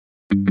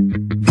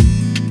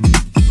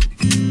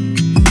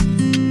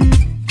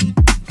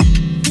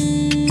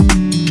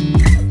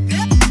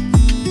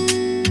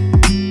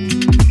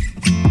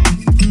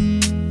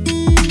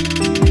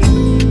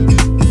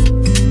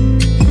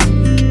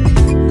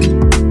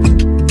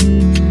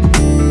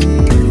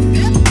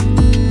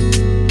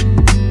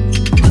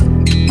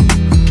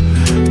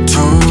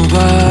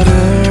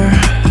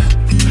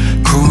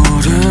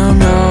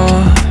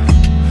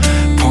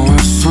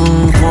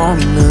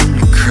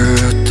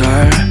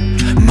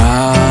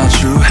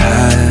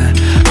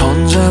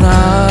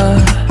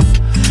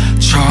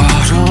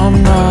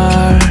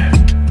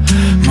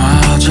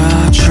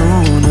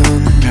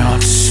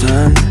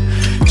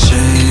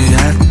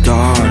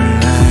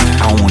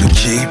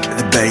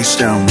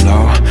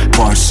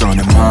벌써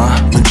내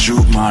맘은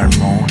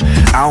주말몬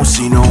I don't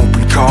see no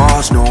open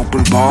cars, no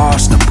open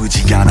bars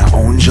나쁘지 않아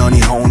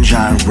온전히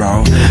혼자인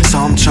road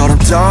섬처럼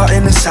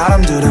떠있는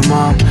사람들의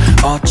맘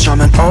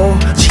어쩌면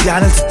오지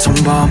않을 듯한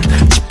밤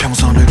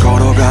지평선을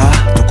걸어가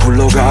또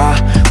굴러가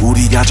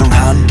우리가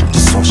정한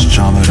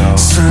소시점으로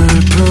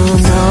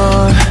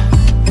슬프면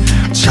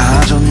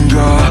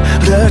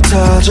자전거를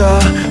타자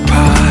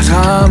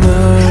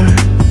바람을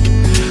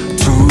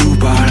두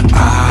발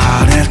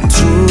아래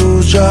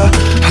두자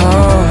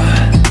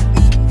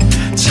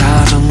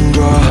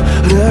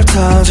자전거를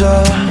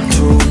타자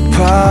두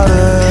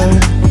팔을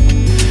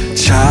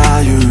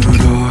자유로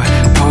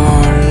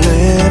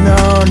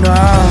벌리며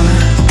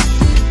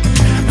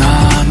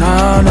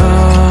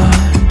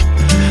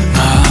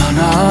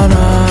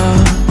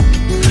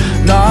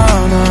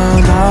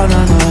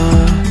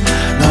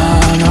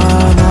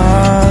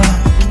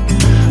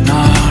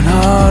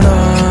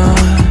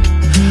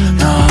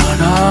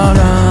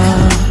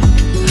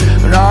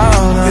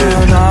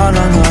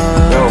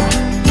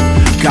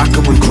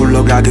가끔은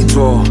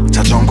굴러가게도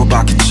자전거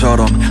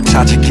바퀴처럼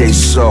자직해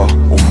있어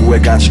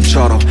오후의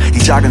간식처럼 이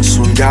작은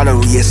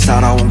순간을 위해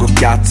살아온 것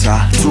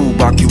같아 두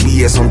바퀴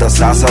위에 선다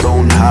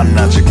사사로운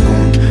한낮의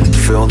꿈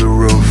Feel the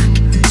roof,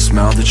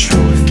 smell the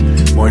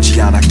truth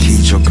멀지 않아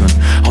기적은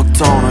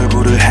어떤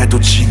얼굴을 해도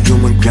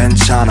지금은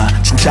괜찮아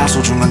진짜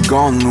소중한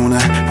건 눈에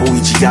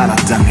보이지 않아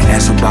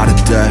땅에서 바를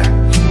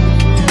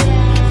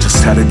때저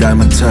새를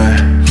닮은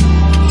때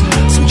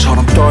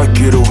숨처럼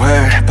떠있기로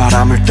해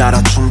바람을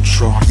따라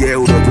춤춰 yeah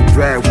울어도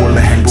돼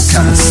원래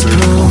행복한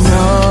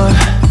슬프면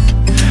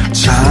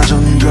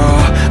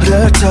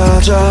자전거를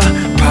타자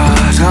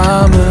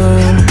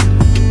바람을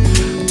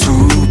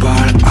두 발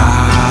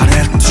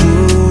아래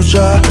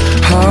두자